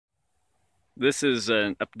This is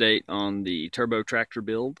an update on the turbo tractor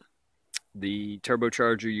build. The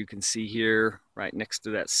turbocharger you can see here right next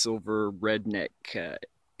to that silver redneck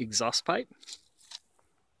exhaust pipe.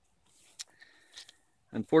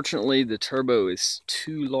 Unfortunately, the turbo is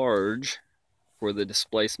too large for the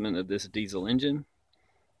displacement of this diesel engine.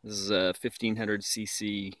 This is a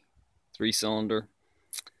 1500cc 3-cylinder,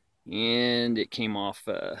 and it came off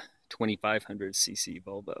a 2500cc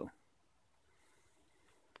Volvo.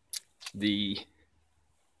 The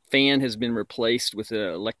fan has been replaced with an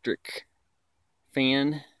electric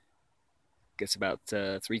fan. Gets about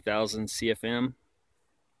 3000 CFM.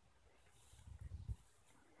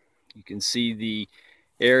 You can see the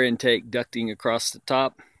air intake ducting across the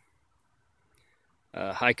top.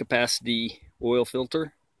 High capacity oil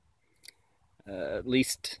filter, at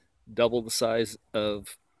least double the size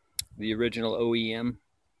of the original OEM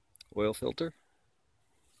oil filter.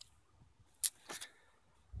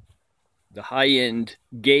 The high-end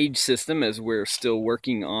gauge system, as we're still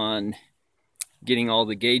working on getting all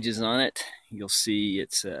the gauges on it, you'll see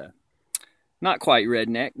it's not quite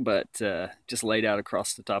redneck, but just laid out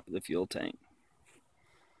across the top of the fuel tank.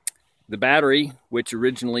 The battery, which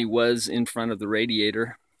originally was in front of the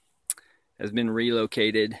radiator, has been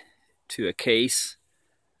relocated to a case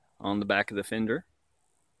on the back of the fender.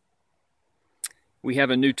 We have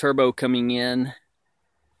a new turbo coming in at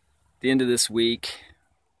the end of this week.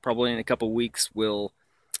 Probably in a couple weeks we'll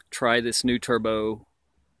try this new turbo,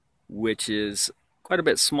 which is quite a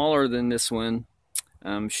bit smaller than this one.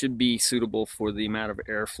 Should be suitable for the amount of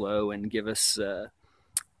airflow and give us at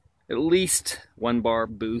least 1 bar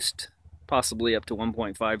boost, possibly up to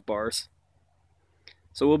 1.5 bars.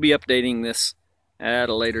 So we'll be updating this at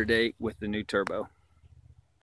a later date with the new turbo.